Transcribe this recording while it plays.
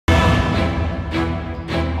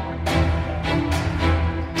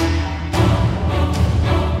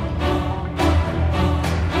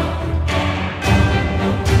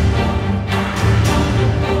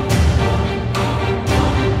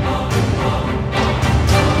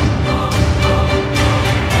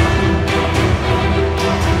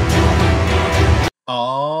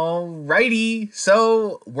Alrighty,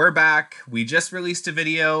 so we're back. We just released a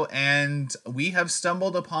video and we have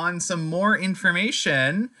stumbled upon some more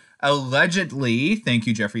information. Allegedly, thank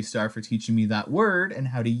you Jeffree Star for teaching me that word and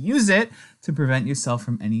how to use it to prevent yourself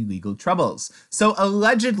from any legal troubles. So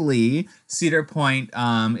allegedly, Cedar Point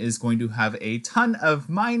is going to have a ton of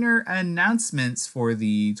minor announcements for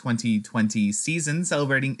the 2020 season,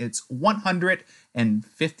 celebrating its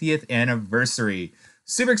 150th anniversary.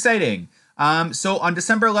 Super exciting. So on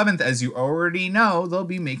December 11th, as you already know, they'll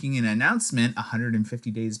be making an announcement 150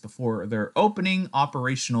 days before their opening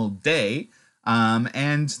operational day.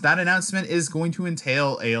 And that announcement is going to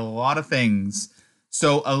entail a lot of things.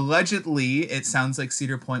 So allegedly, it sounds like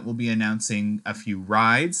Cedar Point will be announcing a few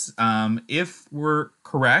rides. If we're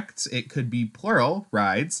correct, it could be plural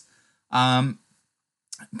rides. A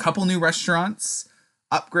couple new restaurants,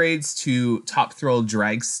 upgrades to Top Thrill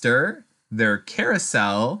Dragster, their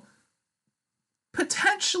carousel,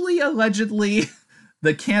 potentially, allegedly,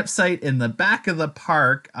 the campsite in the back of the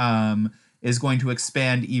park is going to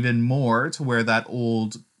expand even more to where that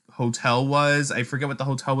old hotel was. I forget what the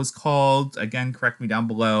hotel was called. Again, correct me down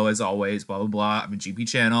below, as always, blah, blah, blah. I'm a GP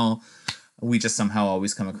channel. We just somehow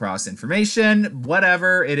always come across information.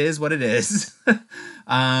 Whatever, it is what it is.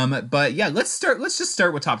 But yeah, let's just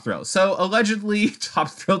start with Top Thrill. So allegedly, Top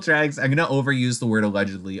Thrill Drags, I'm going to overuse the word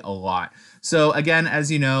allegedly a lot. So again,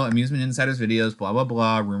 as you know, Amusement Insiders videos, blah, blah,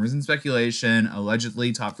 blah, rumors and speculation.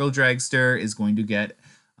 Allegedly, Top Thrill Dragster is going to get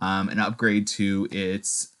an upgrade to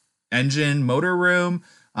its engine motor room.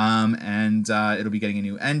 And it'll be getting a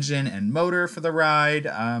new engine and motor for the ride.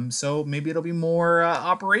 So maybe it'll be more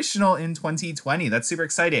operational in 2020. That's super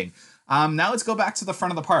exciting. Now let's go back to the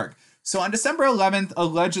front of the park. So on December 11th,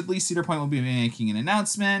 allegedly Cedar Point will be making an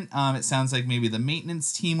announcement. It sounds like maybe the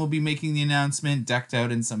maintenance team will be making the announcement, decked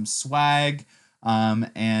out in some swag.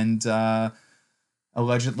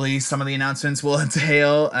 Allegedly, some of the announcements will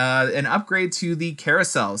entail an upgrade to the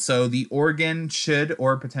carousel. So the Oregon should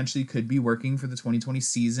or potentially could be working for the 2020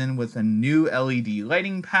 season with a new LED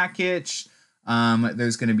lighting package.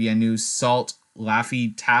 There's going to be a new Salt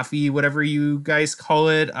Laffy Taffy, whatever you guys call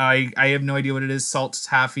it. I have no idea what it is.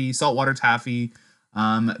 Saltwater Taffy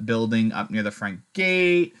building up near the front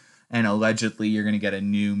gate. And allegedly, you're going to get a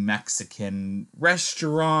new Mexican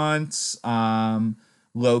restaurant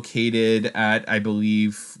located at, I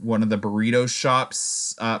believe, one of the burrito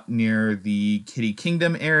shops up near the Kitty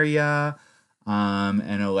Kingdom area.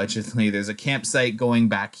 And allegedly there's a campsite going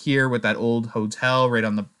back here with that old hotel right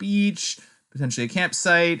on the beach, potentially a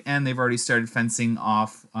campsite. And they've already started fencing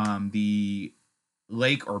off the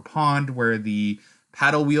lake or pond where the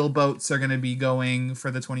paddle wheel boats are going to be going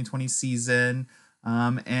for the 2020 season.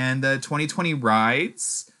 And the 2020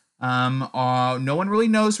 rides, no one really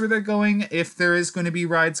knows where they're going. If there is going to be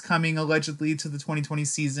rides coming allegedly to the 2020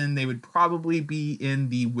 season, they would probably be in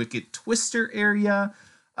the Wicked Twister area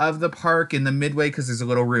of the park in the midway, because there's a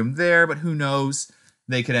little room there, but who knows?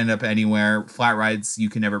 They could end up anywhere. Flat rides, you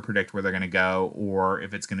can never predict where they're going to go, or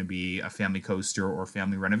if it's going to be a family coaster or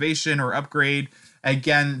family renovation or upgrade.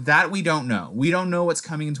 Again, that we don't know. We don't know what's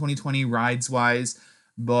coming in 2020 rides wise.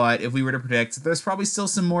 But if we were to predict, there's probably still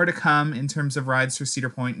some more to come in terms of rides for Cedar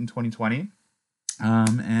Point in 2020.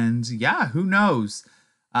 And yeah, who knows?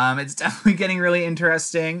 It's definitely getting really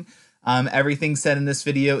interesting. Everything said in this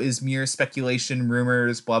video is mere speculation,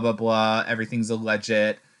 rumors, blah, blah, blah. Everything's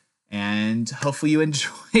alleged. And hopefully you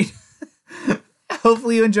enjoyed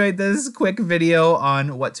hopefully you enjoyed this quick video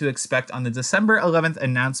on what to expect on the December 11th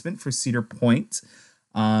announcement for Cedar Point.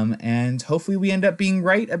 And hopefully we end up being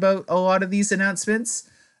right about a lot of these announcements.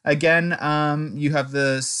 Again, you have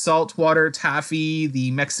the Saltwater Taffy, the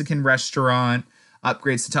Mexican restaurant,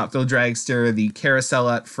 upgrades to Top Thrill Dragster, the carousel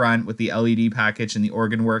up front with the LED package and the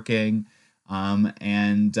organ working,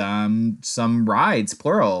 and some rides,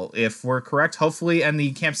 plural, if we're correct, hopefully, and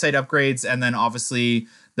the campsite upgrades, and then obviously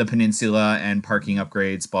the peninsula and parking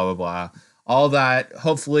upgrades, blah, blah, blah. All that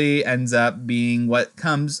hopefully ends up being what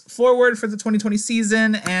comes forward for the 2020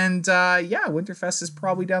 season. And yeah, Winterfest is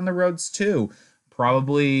probably down the roads too.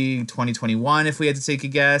 Probably 2021 if we had to take a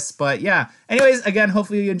guess. But yeah, anyways, again,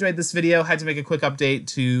 hopefully you enjoyed this video. Had to make a quick update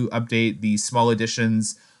to update the small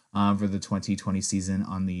additions for the 2020 season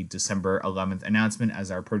on the December 11th announcement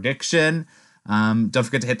as our prediction. Don't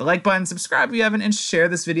forget to hit the like button, subscribe if you haven't, and share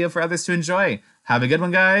this video for others to enjoy. Have a good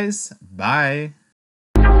one, guys. Bye.